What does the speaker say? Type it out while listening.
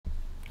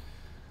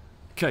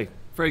Okay,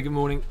 very good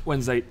morning.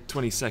 Wednesday,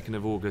 22nd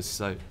of August,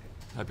 so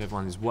hope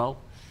everyone is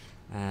well.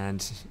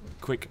 And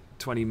quick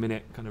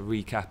 20-minute kind of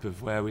recap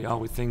of where we are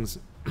with things,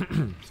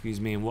 excuse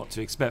me, and what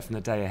to expect from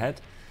the day ahead.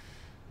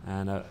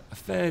 And a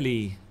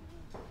fairly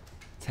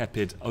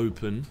tepid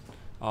open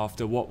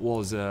after what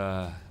was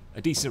a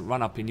decent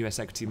run-up in US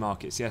equity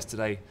markets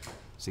yesterday.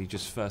 So you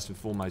just first and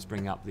foremost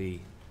bring up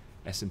the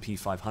S&P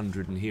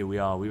 500, and here we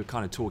are. We were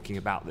kind of talking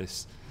about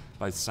this,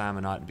 both Sam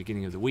and I, at the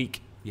beginning of the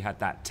week. You had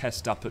that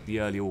test up at the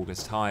early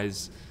August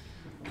highs,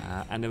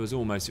 and there was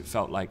almost, it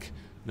felt like,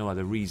 no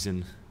other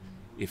reason,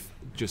 if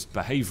just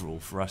behavioural,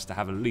 for us to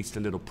have at least a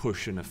little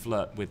push and a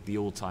flirt with the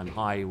all-time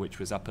high, which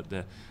was up at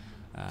the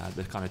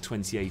kind of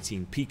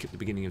 2018 peak at the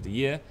beginning of the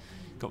year.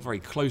 Got very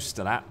close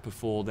to that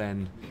before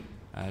then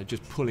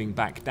just pulling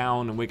back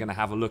down, and we're going to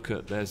have a look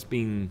at, there's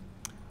been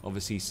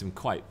obviously some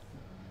quite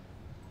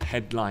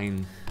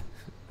headline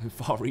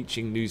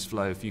far-reaching news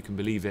flow, if you can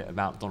believe it,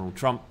 about Donald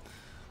Trump.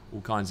 All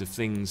kinds of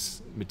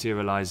things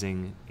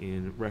materializing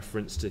in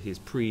reference to his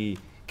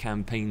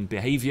pre-campaign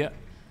behavior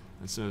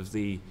and some of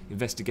the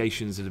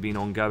investigations that have been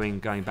ongoing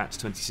going back to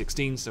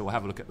 2016, so we'll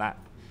have a look at that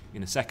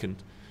in a second.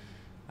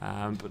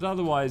 But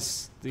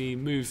otherwise, the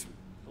move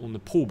on the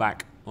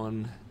pullback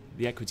on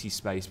the equity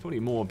space, probably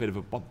more a bit of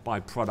a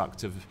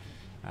byproduct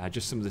of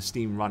just some of the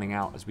steam running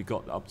out as we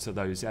got up to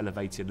those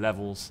elevated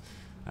levels,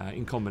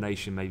 in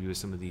combination maybe with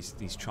some of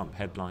these Trump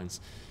headlines.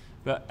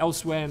 But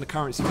elsewhere in the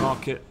currency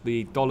market,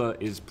 the dollar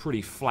is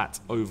pretty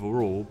flat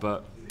overall,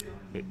 but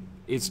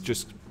it's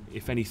just,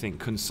 if anything,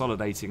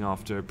 consolidating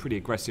after a pretty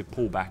aggressive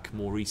pullback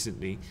more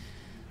recently.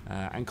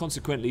 And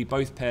consequently,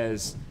 both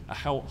pairs are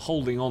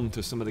holding on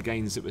to some of the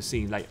gains that were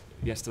seen late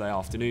yesterday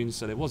afternoon.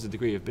 So there was a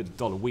degree of bit of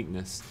dollar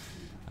weakness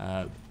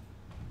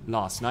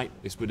last night.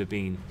 This would have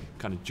been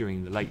kind of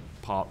during the late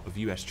part of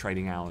US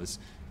trading hours.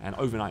 And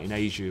overnight in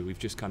Asia, we've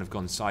just kind of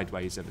gone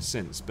sideways ever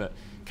since. But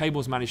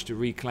cables managed to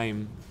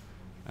reclaim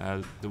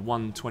the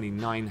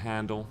 129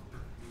 handle.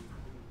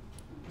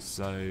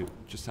 So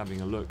just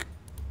having a look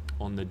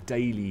on the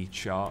daily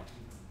chart,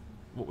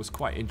 what was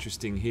quite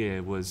interesting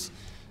here was,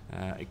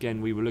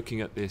 again, we were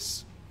looking at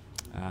this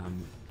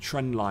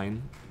trend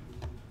line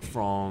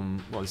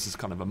from, well, this is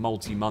kind of a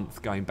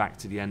multi-month going back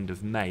to the end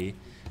of May.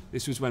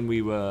 This was when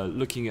we were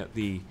looking at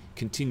the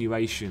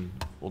continuation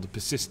or the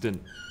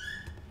persistent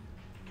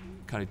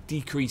kind of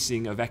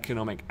decreasing of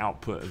economic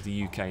output of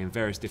the UK in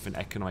various different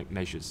economic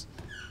measures.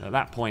 At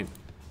that point,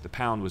 the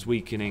pound was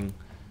weakening,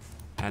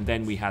 and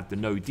then we had the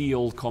no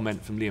deal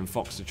comment from Liam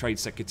Fox, the Trade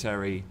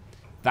Secretary.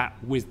 That,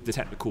 with the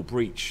technical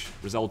breach,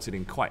 resulted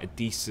in quite a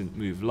decent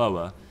move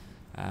lower.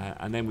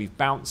 And then we've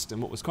bounced,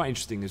 and what was quite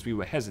interesting is we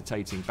were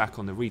hesitating back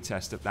on the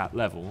retest at that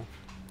level.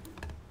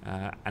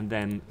 And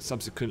then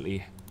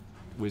subsequently,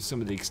 with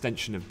some of the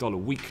extension of dollar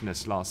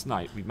weakness last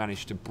night, we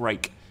managed to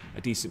break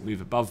a decent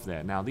move above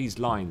there. Now, these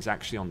lines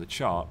actually on the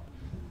chart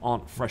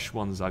aren't fresh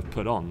ones I've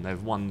put on. They're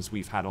ones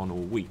we've had on all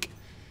week.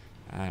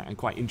 And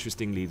quite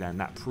interestingly then,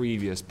 that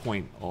previous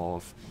point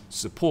of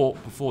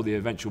support before the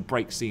eventual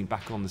break seen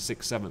back on the 6th,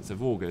 7th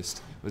of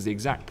August was the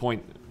exact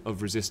point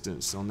of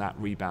resistance on that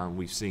rebound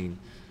we've seen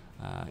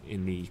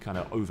in the kind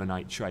of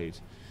overnight trade.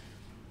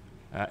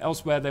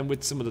 Elsewhere then,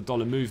 with some of the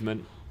dollar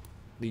movement,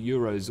 the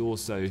euro's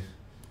also,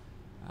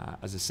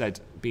 as I said,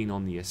 been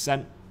on the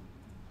ascent,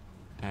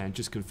 and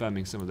just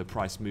confirming some of the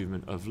price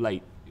movement of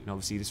late. You know,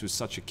 obviously this was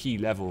such a key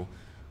level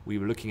we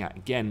were looking at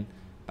again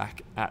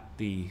back at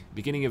the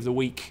beginning of the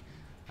week.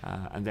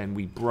 And then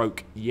we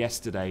broke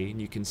yesterday, and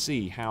you can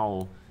see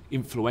how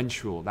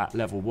influential that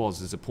level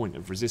was as a point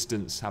of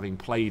resistance, having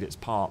played its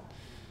part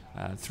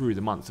through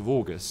the month of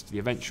August. The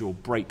eventual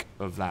break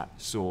of that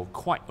saw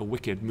quite a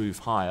wicked move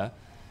higher,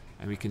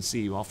 and we can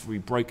see after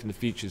we've broken the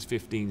futures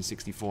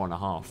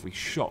 1564.5, we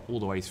shot all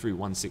the way through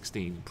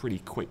 116 in pretty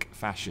quick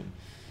fashion.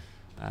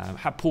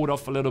 Had pulled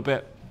off a little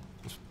bit.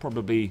 It was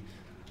probably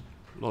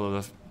a lot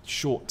of the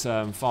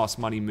short-term, fast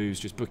money moves,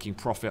 just booking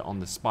profit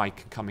on the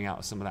spike, coming out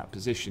of some of that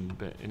position,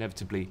 but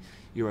inevitably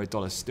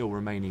euro-dollar still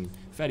remaining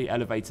fairly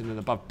elevated and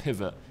above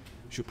pivot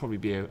should probably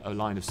be a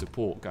line of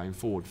support going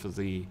forward for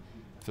the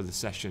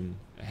session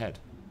ahead.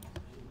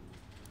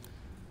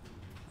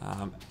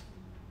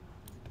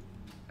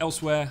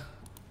 Elsewhere,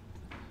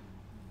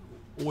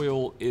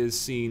 oil is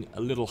seen a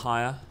little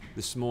higher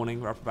this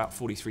morning. We're up about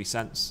 43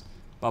 cents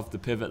above the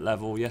pivot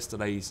level.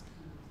 Yesterday's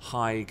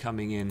high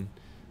coming in,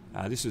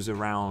 this was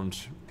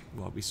around,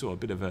 well, we saw a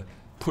bit of a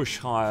push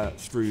higher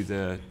through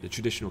the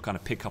traditional kind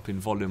of pickup in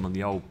volume on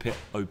the old pit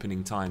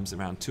opening times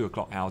around 2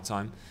 o'clock our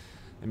time.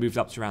 It moved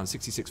up to around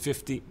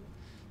 66.50,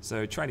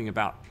 so trading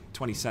about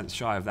 20 cents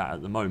shy of that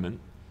at the moment,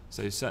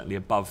 so certainly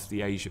above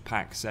the Asia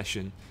Pac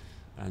session,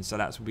 and so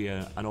that would be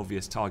an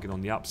obvious target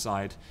on the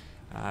upside.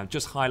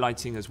 Just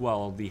highlighting as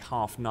well the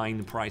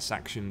 9:30 price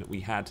action that we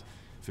had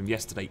from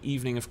yesterday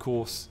evening, of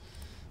course.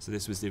 So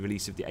this was the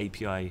release of the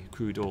API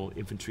crude oil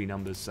inventory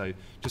numbers. So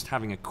just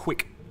having a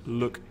quick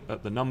look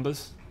at the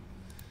numbers.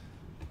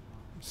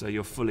 So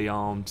you're fully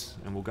armed,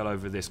 and we'll go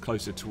over this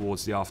closer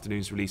towards the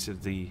afternoon's release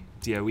of the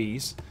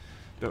DOEs.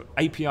 But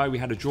API, we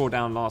had a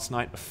drawdown last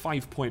night of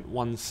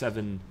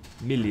 5.17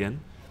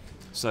 million.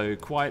 So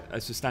quite a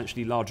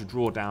substantially larger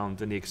drawdown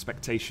than the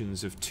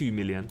expectations of 2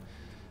 million.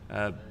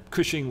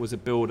 Cushing was a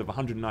build of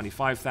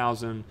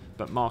 195,000,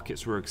 but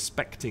markets were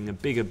expecting a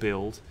bigger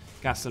build.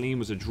 Gasoline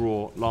was a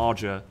draw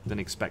larger than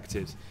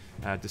expected.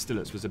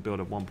 Distillates was a build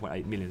of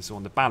 1.8 million. So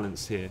on the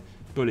balance here,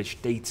 bullish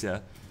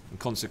data, and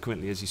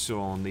consequently, as you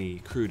saw on the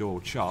crude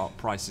oil chart,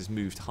 prices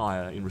moved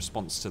higher in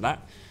response to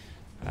that.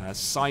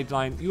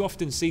 Sideline, you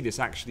often see this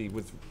actually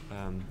with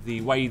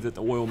the way that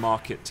the oil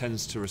market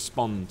tends to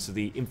respond to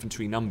the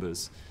inventory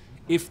numbers.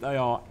 If they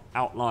are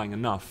outlying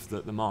enough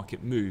that the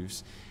market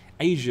moves,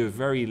 Asia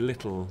very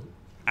little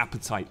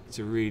appetite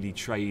to really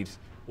trade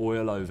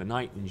oil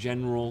overnight in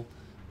general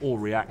or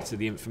react to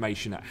the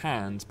information at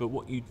hand. But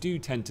what you do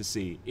tend to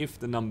see, if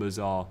the numbers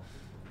are,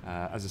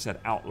 as I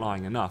said,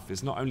 outlying enough,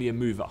 is not only a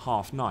move at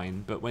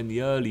 9:30, but when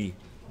the early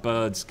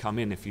birds come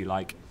in, if you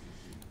like,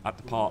 at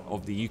the part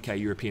of the UK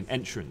European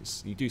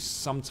entrance, you do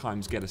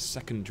sometimes get a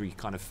secondary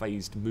kind of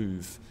phased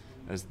move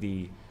as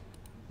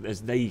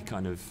they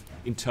kind of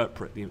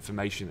interpret the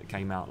information that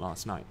came out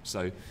last night.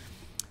 So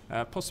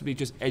possibly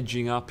just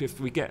edging up. If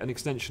we get an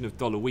extension of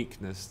dollar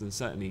weakness, then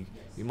certainly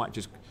you might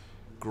just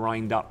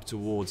grind up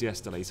towards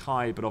yesterday's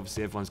high, but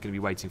obviously everyone's going to be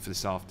waiting for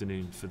this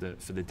afternoon for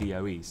the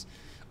DOEs.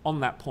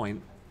 On that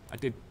point, I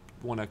did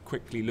want to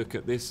quickly look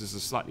at this as a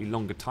slightly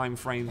longer time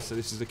frame. So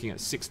this is looking at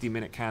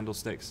 60-minute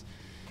candlesticks.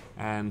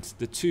 And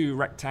the two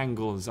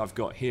rectangles I've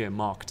got here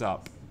marked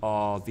up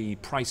are the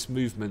price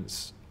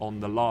movements on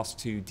the last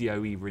two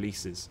DOE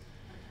releases.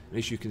 And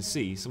as you can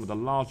see, some of the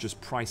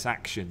largest price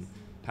action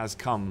has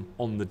come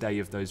on the day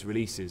of those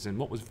releases. And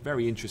what was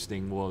very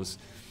interesting was,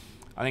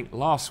 I think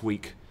last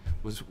week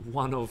was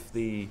one of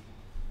the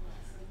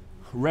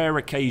rare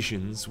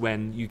occasions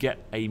when you get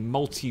a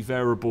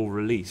multi-variable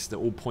release that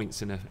all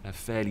points in a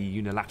fairly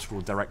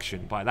unilateral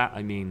direction. By that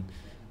I mean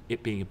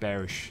it being a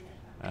bearish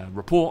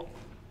report,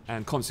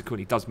 and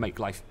consequently does make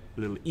life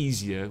a little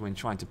easier when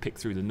trying to pick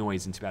through the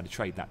noise and to be able to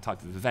trade that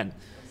type of event.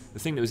 The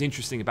thing that was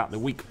interesting about the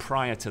week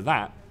prior to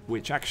that,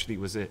 which actually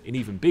was an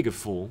even bigger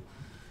fall,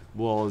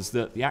 was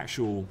that the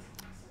actual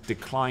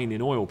decline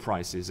in oil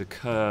prices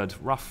occurred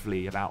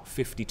roughly about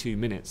 52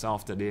 minutes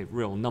after the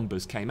real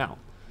numbers came out.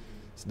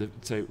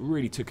 So it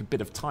really took a bit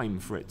of time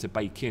for it to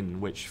bake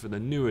in, which for the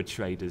newer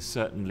traders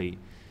certainly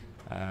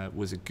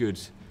was a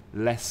good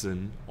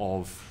lesson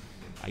of,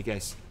 I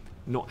guess,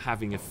 not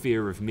having a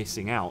fear of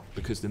missing out,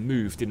 because the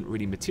move didn't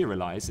really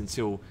materialize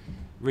until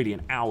really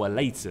an hour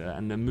later,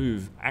 and the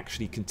move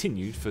actually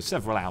continued for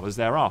several hours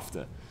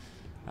thereafter.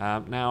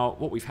 Now,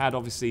 what we've had,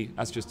 obviously,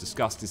 as just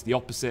discussed, is the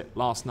opposite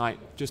last night.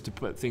 Just to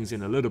put things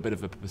in a little bit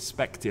of a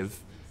perspective,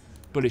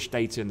 bullish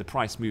data and the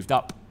price moved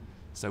up.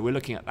 So we're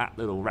looking at that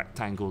little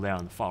rectangle there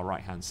on the far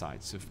right-hand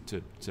side, so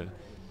to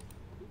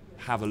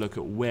have a look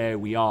at where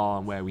we are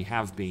and where we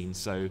have been.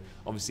 So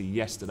obviously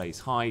yesterday's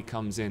high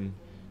comes in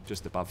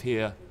just above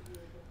here,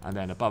 and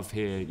then above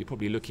here you're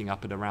probably looking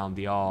up at around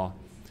the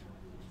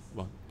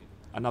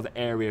another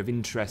area of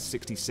interest,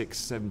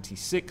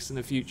 66.76 in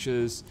the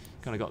futures.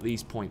 Kind of got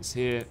these points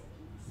here,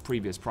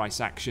 previous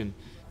price action,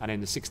 and then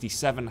the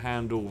 67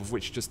 handle, of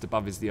which just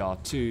above is the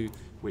R2,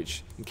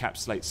 which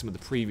encapsulates some of the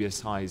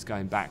previous highs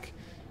going back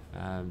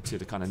to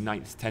the kind of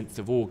 9th, 10th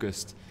of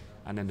August,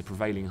 and then the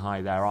prevailing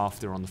high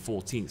thereafter on the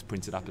 14th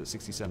printed up at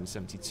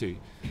 67.72.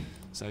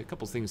 So a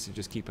couple of things to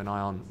just keep an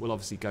eye on. We'll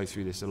obviously go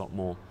through this a lot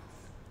more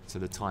to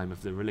the time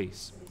of the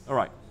release. All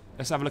right,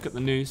 let's have a look at the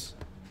news.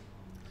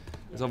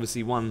 There's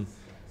obviously one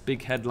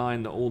big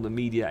headline that all the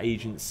media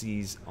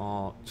agencies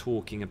are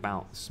talking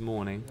about this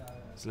morning.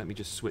 So let me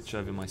just switch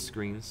over my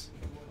screens,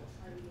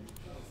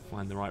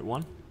 find the right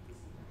one.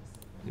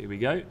 Here we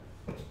go.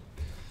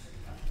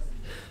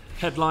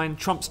 Headline: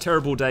 Trump's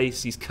terrible day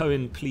sees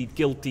Cohen plead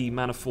guilty,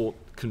 Manafort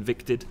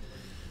convicted.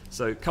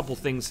 So a couple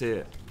things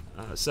here.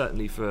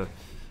 Certainly for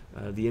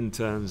the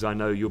interns, I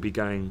know you'll be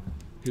going,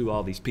 who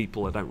are these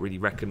people? I don't really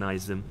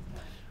recognize them.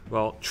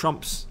 Well,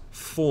 Trump's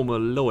former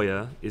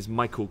lawyer is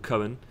Michael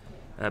Cohen,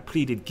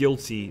 pleaded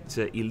guilty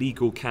to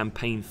illegal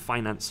campaign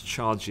finance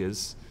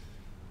charges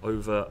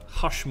over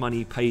hush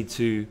money paid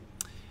to,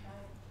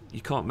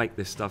 you can't make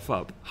this stuff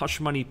up, hush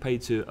money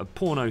paid to a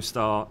porno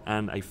star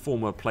and a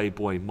former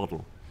Playboy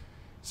model.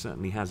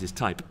 Certainly has his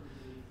type.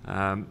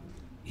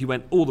 He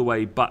went all the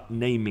way but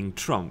naming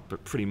Trump,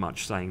 but pretty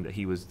much saying that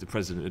the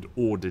president had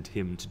ordered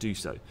him to do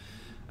so.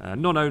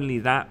 Not only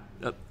that,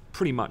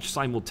 pretty much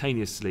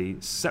simultaneously,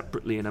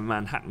 separately in a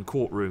Manhattan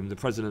courtroom, the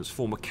president's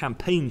former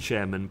campaign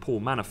chairman,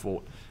 Paul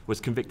Manafort, was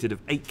convicted of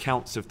 8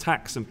 counts of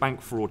tax and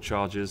bank fraud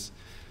charges.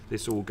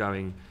 This all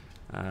going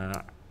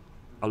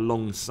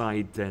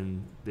alongside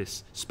then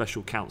this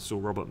special counsel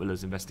Robert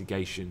Mueller's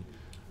investigation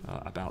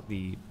about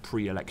the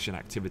pre-election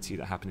activity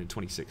that happened in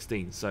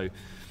 2016. So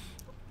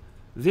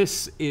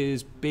this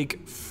is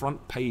big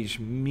front page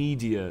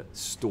media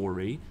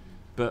story,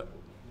 but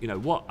you know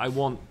what I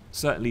want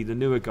certainly the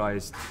newer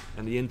guys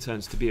and the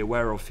interns to be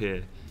aware of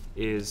here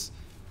is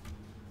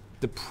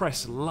the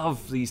press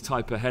love these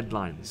type of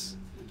headlines.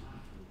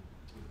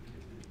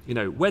 you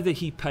know, whether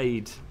he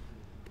paid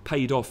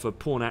off a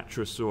porn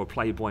actress or a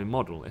Playboy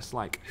model, it's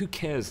like, who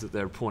cares that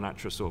they're a porn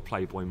actress or a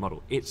Playboy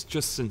model? It's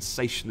just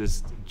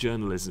sensationalist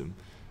journalism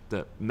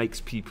that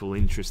makes people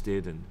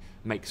interested and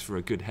makes for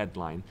a good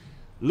headline.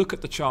 Look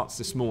at the charts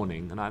this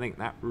morning, and I think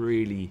that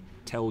really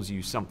tells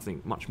you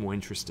something much more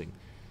interesting.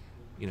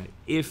 You know,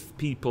 if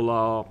people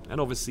are,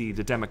 and obviously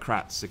the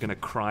Democrats are going to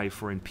cry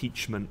for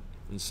impeachment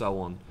and so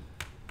on,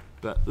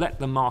 but let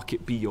the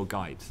market be your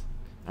guide.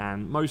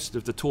 And most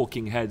of the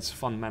talking heads,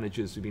 fund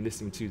managers we've been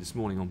listening to this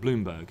morning on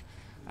Bloomberg,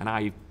 and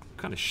I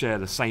kind of share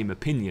the same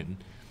opinion,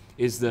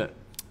 is that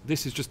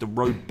this is just a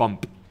road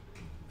bump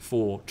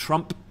for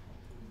Trump,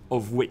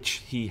 of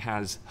which he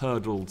has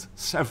hurdled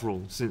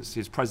several since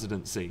his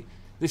presidency.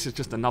 This is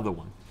just another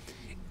one.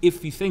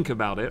 If you think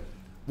about it,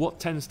 what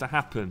tends to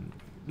happen,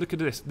 look at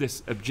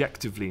this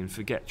objectively and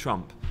forget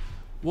Trump,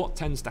 what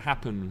tends to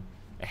happen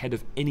ahead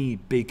of any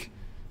big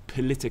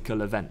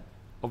political event?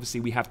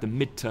 Obviously, we have the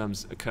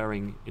midterms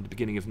occurring in the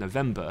beginning of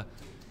November.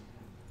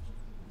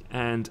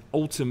 And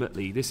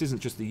ultimately, this isn't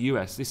just the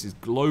US, this is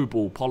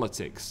global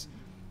politics.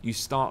 You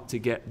start to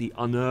get the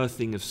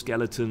unearthing of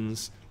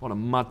skeletons, a lot of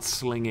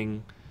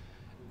mudslinging,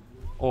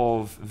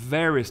 of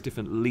various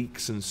different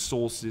leaks and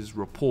sources,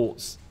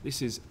 reports.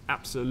 This is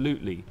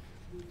absolutely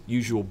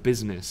usual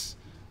business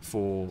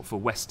for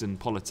Western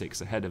politics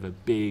ahead of a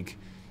big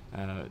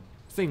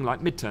thing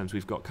like midterms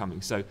we've got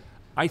coming. So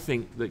I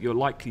think that you're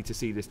likely to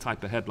see this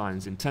type of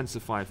headlines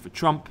intensify for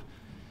Trump.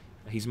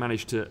 He's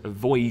managed to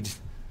avoid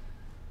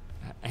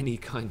any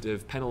kind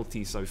of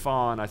penalty so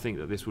far, and I think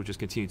that this will just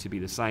continue to be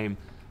the same.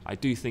 I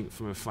do think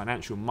from a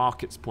financial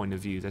markets point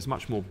of view, there's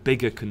much more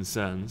bigger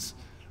concerns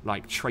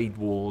like trade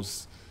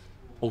wars,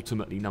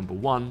 ultimately number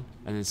one,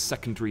 and then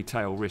secondary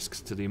tail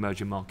risks to the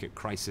emerging market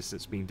crisis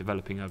that's been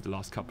developing over the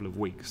last couple of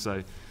weeks.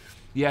 So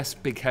yes,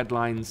 big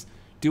headlines.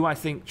 Do I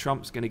think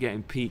Trump's going to get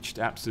impeached?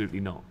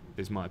 Absolutely not,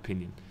 is my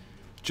opinion.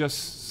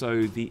 Just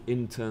so the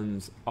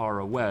interns are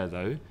aware,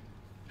 though,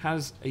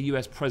 has a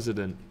US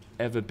president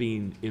ever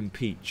been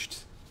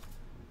impeached?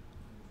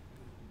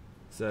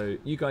 So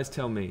you guys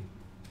tell me.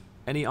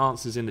 Any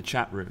answers in the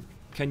chat room?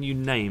 Can you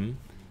name,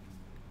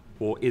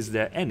 or is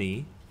there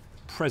any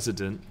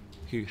president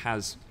who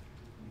has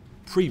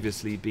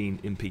previously been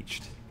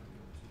impeached?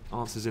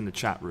 Answers in the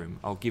chat room.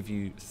 I'll give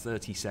you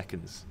 30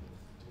 seconds.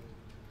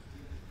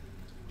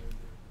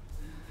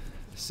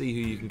 See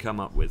who you can come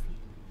up with.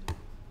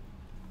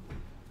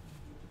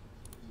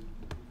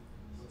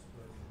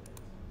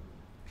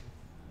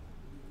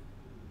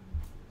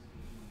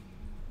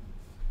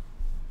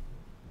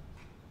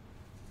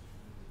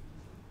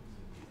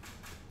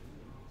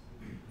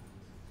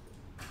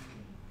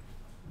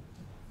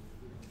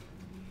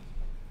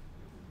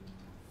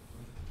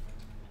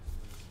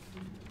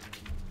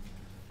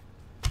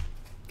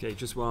 Okay,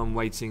 just while I'm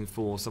waiting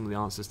for some of the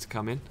answers to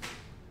come in,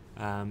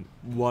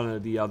 one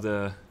of the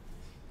other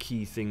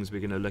key things we're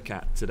going to look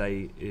at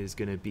today is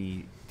going to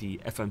be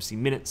the FOMC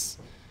minutes.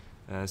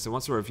 So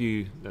once I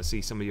review, let's see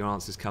some of your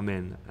answers come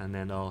in, and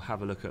then I'll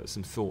have a look at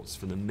some thoughts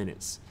for the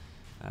minutes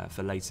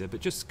for later.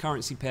 But just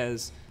currency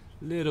pairs,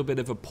 a little bit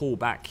of a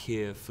pullback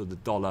here for the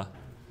dollar,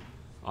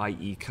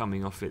 i.e.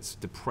 coming off its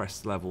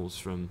depressed levels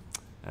from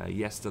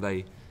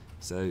yesterday.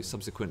 So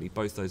subsequently,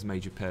 both those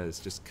major pairs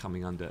just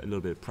coming under a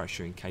little bit of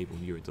pressure in cable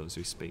and euro as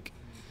we speak.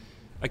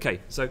 Okay,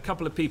 so a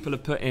couple of people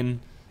have put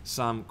in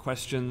some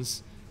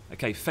questions.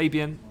 Okay,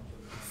 Fabian,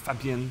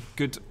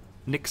 good.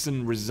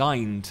 Nixon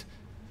resigned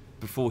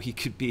before he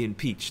could be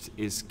impeached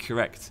is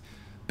correct.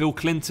 Bill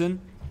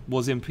Clinton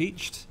was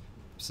impeached,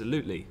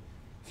 absolutely.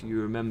 If you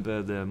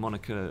remember the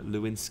Monica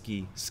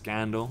Lewinsky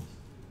scandal,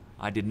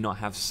 I did not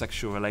have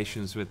sexual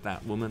relations with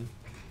that woman,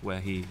 where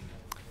he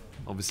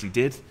obviously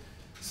did.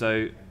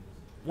 So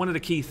one of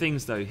the key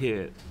things though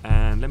here,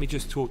 and let me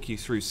just talk you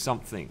through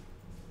something,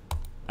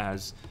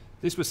 as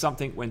this was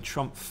something when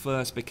Trump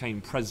first became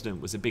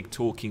president was a big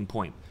talking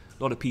point.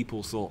 A lot of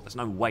people thought there's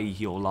no way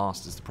he'll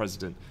last as the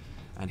president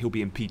and he'll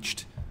be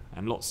impeached,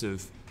 and lots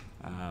of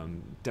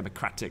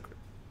Democratic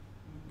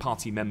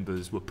Party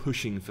members were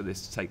pushing for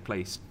this to take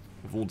place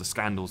with all the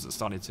scandals that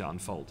started to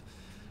unfold.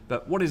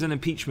 But what is an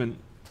impeachment?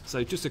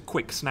 So just a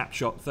quick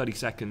snapshot, 30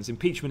 seconds.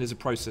 Impeachment is a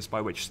process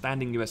by which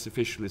standing US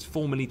official is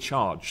formally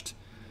charged,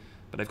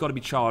 but they've got to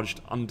be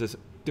charged under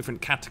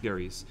different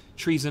categories: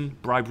 treason,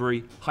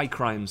 bribery, high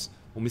crimes,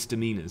 or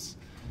misdemeanors,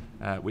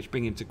 which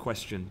bring into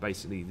question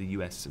basically the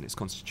US and its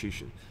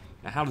constitution.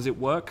 Now, how does it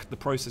work? The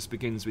process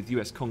begins with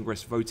US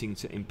Congress voting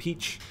to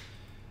impeach,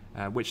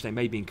 which they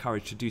may be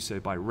encouraged to do so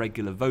by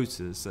regular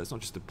voters. So it's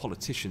not just the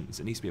politicians.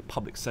 It needs to be a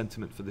public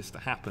sentiment for this to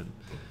happen,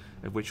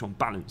 of which on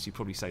balance you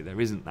probably say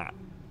there isn't that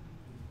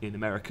in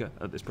America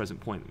at this present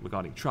point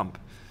regarding Trump.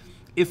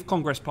 If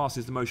Congress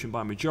passes the motion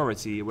by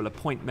majority, it will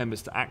appoint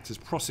members to act as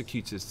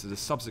prosecutors to the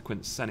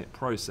subsequent Senate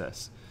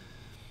process.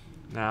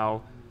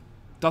 Now,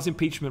 does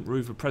impeachment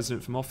remove a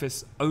president from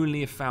office?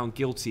 Only if found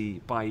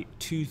guilty by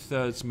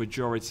 2/3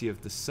 majority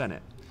of the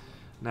Senate.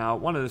 Now,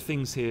 one of the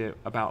things here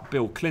about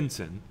Bill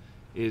Clinton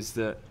is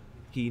that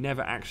he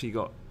never actually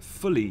got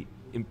fully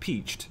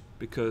impeached,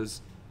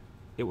 because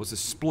it was a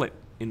split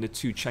in the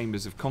two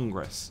chambers of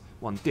Congress.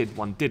 One did,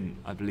 one didn't,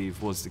 I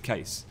believe was the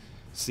case,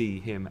 see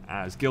him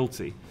as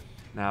guilty.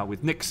 Now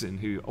with Nixon,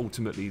 who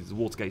ultimately, the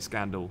Watergate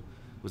scandal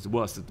was the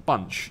worst of the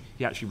bunch,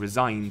 he actually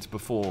resigned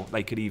before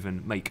they could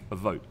even make a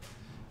vote.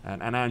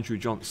 And Andrew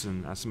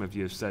Johnson, as some of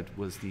you have said,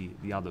 was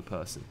the other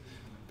person.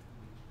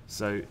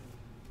 So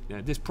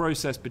this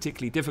process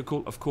particularly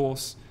difficult, of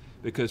course,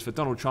 because for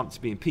Donald Trump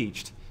to be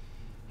impeached,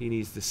 he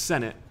needs the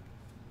Senate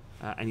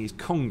and he needs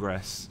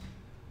Congress.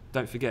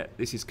 Don't forget,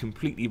 this is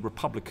completely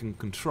Republican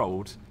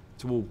controlled,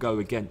 to all go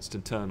against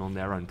and turn on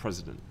their own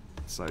president.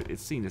 So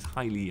it's seen as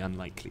highly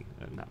unlikely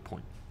at that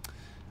point.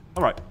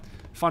 All right,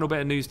 final bit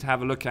of news to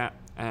have a look at,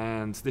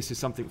 and this is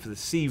something for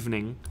this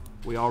evening.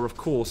 We are, of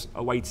course,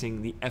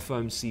 awaiting the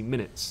FOMC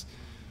minutes.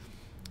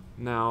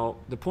 Now,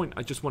 the point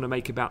I just want to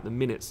make about the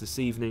minutes this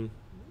evening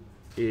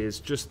is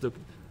just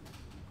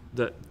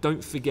that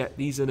don't forget,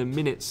 these are the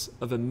minutes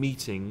of a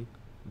meeting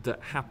that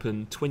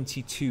happened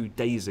 22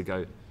 days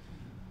ago.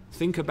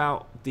 Think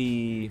about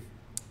the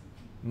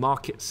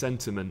market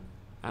sentiment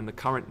and the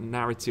current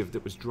narrative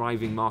that was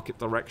driving market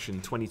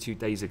direction 22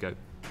 days ago.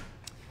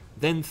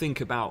 Then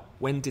think about,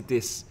 when did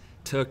this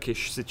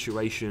Turkish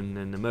situation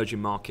and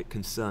emerging market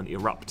concern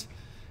erupt?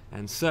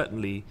 And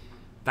certainly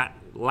that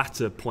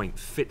latter point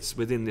fits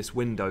within this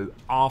window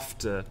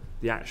after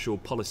the actual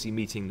policy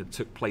meeting that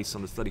took place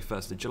on the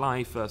 31st of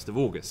July, 1st of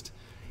August.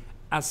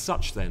 As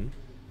such then,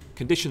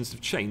 conditions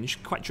have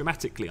changed quite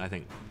dramatically, I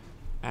think.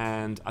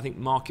 And I think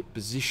market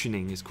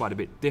positioning is quite a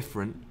bit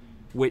different,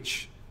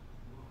 which,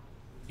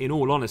 in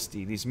all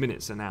honesty, these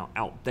minutes are now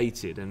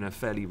outdated and are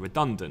fairly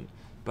redundant.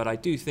 But I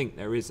do think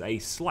there is a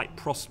slight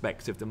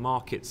prospect of the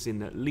markets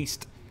in at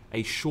least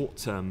a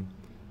short-term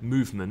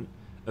movement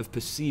of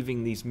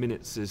perceiving these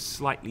minutes as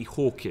slightly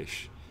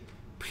hawkish,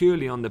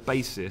 purely on the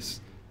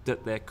basis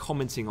that they're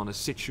commenting on a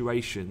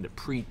situation that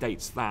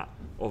predates that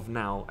of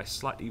now a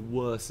slightly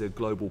worse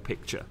global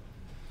picture.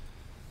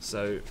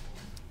 So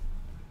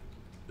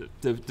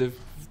the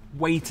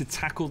way to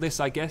tackle this,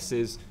 I guess,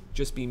 is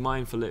just be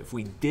mindful that if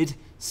we did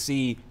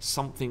see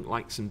something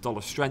like some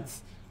dollar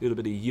strength, a little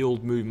bit of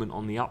yield movement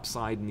on the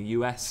upside in the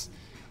US,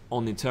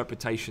 on the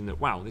interpretation that,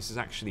 wow, this is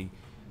actually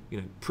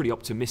pretty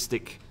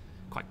optimistic,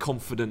 quite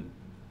confident,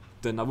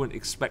 then I wouldn't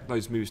expect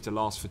those moves to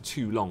last for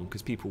too long,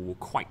 because people will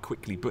quite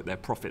quickly put their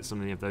profits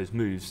on any of those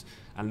moves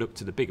and look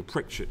to the bigger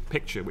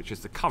picture, which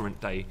is the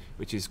current day,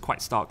 which is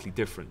quite starkly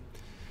different.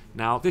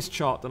 Now, this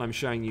chart that I'm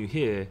showing you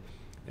here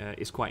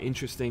is quite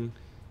interesting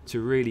to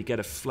really get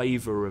a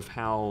flavor of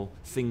how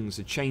things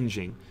are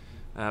changing.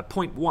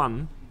 Point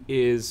one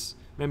is,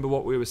 remember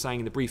what we were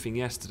saying in the briefing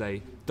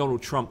yesterday,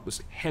 Donald Trump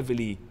was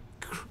heavily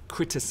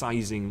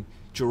criticizing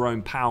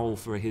Jerome Powell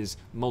for his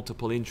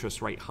multiple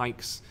interest rate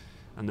hikes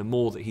and the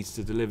more that he's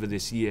to deliver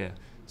this year.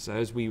 So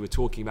as we were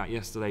talking about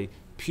yesterday,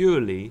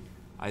 purely,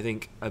 I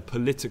think, a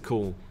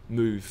political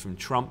move from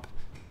Trump.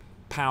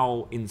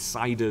 Powell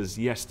insiders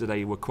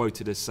yesterday were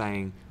quoted as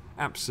saying,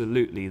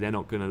 absolutely, they're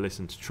not going to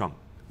listen to Trump,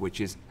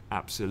 which is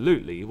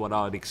absolutely what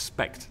I'd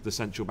expect the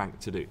central bank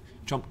to do.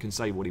 Trump can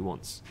say what he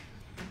wants.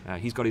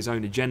 He's got his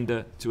own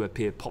agenda to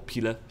appear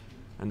popular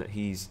and that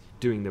he's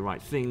doing the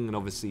right thing, and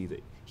obviously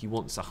that he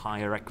wants a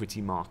higher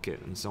equity market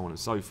and so on and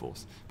so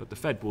forth. But the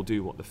Fed will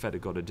do what the Fed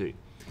have got to do.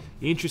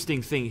 The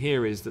interesting thing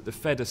here is that the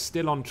Fed are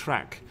still on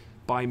track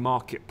by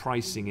market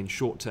pricing in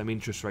short-term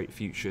interest rate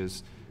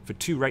futures for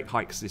 2 rate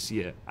hikes this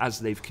year, as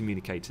they've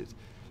communicated.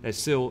 There's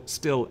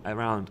still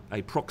around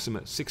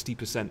approximate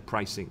 60%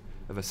 pricing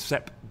of a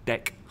SEP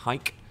deck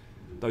hike,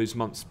 those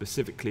months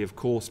specifically, of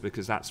course,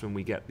 because that's when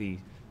we get the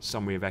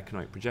summary of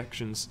economic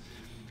projections.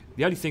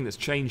 The only thing that's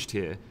changed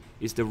here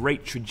is the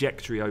rate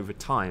trajectory over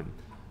time.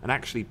 And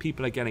actually,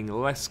 people are getting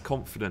less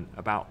confident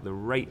about the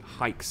rate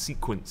hike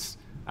sequence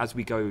as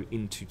we go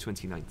into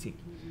 2019.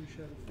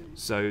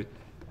 So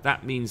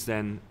that means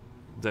then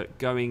that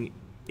going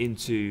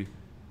into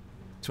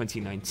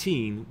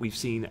 2019, we've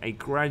seen a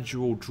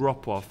gradual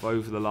drop-off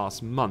over the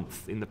last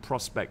month in the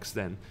prospects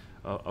then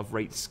of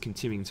rates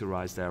continuing to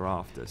rise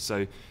thereafter.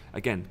 So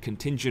again,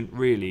 contingent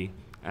really,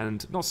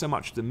 and not so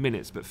much the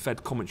minutes, but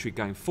Fed commentary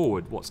going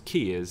forward. What's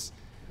key is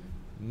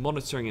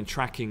monitoring and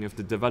tracking of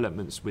the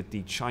developments with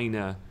the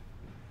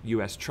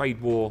China-US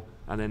trade war,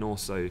 and then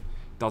also,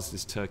 does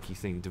this Turkey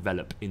thing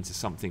develop into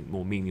something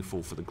more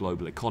meaningful for the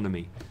global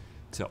economy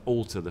to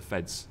alter the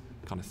Fed's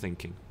kind of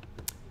thinking.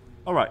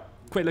 All right,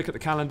 quick look at the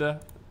calendar,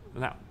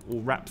 and that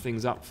will wrap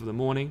things up for the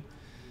morning.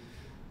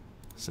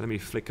 So let me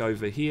flick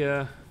over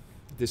here.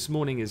 This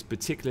morning is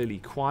particularly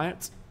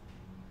quiet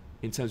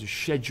in terms of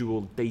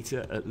scheduled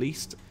data, at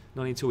least,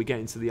 not until we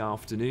get into the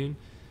afternoon.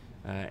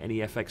 Any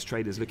FX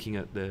traders looking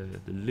at the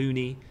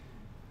loonie,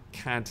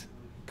 CAD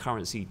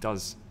currency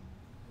does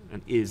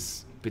and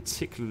is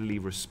particularly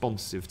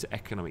responsive to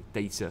economic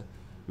data,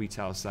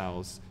 retail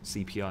sales,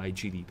 CPI,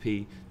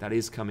 GDP. That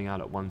is coming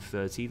out at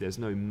 1:30. There's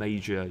no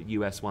major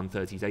US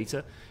 1:30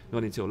 data.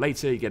 Not until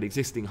later. You get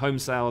existing home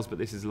sales, but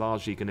this is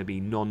largely going to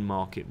be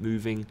non-market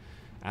moving,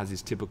 as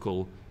is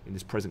typical in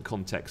this present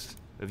context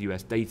of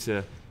US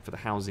data for the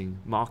housing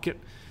market.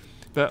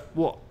 But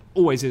what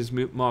always is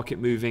market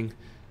moving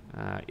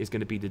is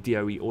going to be the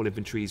DOE all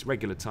inventories,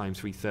 regular time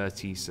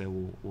 3:30,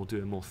 so we'll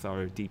do a more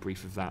thorough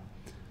debrief of that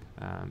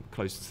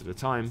closer to the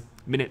time.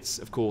 Minutes,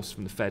 of course,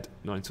 from the Fed,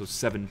 not until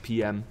 7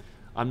 p.m.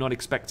 I'm not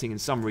expecting, in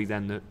summary,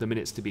 then the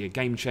minutes to be a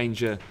game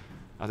changer.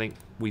 I think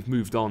we've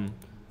moved on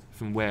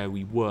from where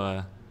we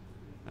were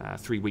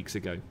 3 weeks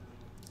ago.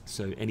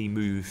 So any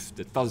move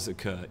that does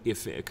occur,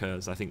 if it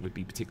occurs, I think would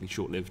be particularly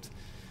short-lived.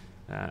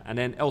 And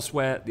then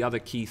elsewhere, the other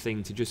key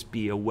thing to just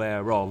be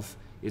aware of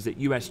is that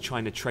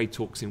US-China trade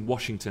talks in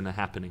Washington are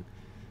happening.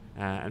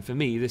 And for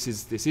me, this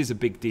is a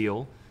big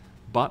deal,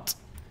 but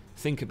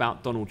think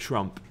about Donald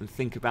Trump and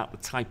think about the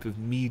type of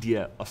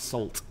media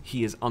assault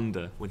he is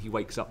under when he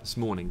wakes up this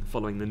morning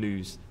following the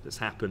news that's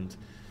happened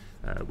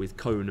with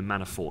Cohn and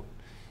Manafort.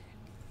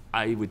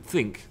 I would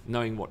think,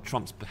 knowing what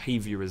Trump's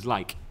behavior is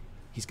like,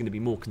 he's going to be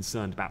more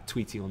concerned about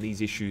tweeting on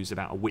these issues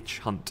about a witch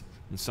hunt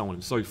and so on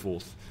and so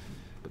forth.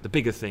 But the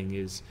bigger thing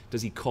is,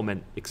 does he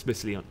comment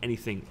explicitly on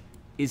anything?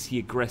 Is he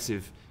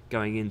aggressive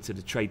going into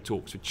the trade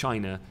talks with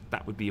China?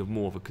 That would be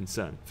more of a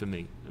concern for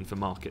me and for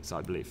markets,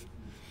 I believe.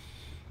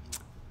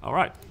 All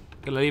right,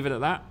 going to leave it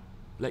at that.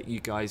 Let you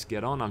guys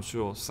get on. I'm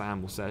sure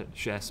Sam will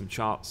share some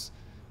charts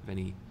of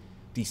any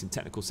decent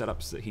technical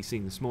setups that he's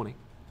seen this morning.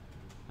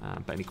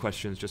 But any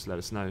questions, just let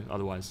us know.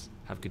 Otherwise,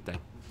 have a good day.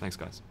 Thanks,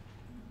 guys.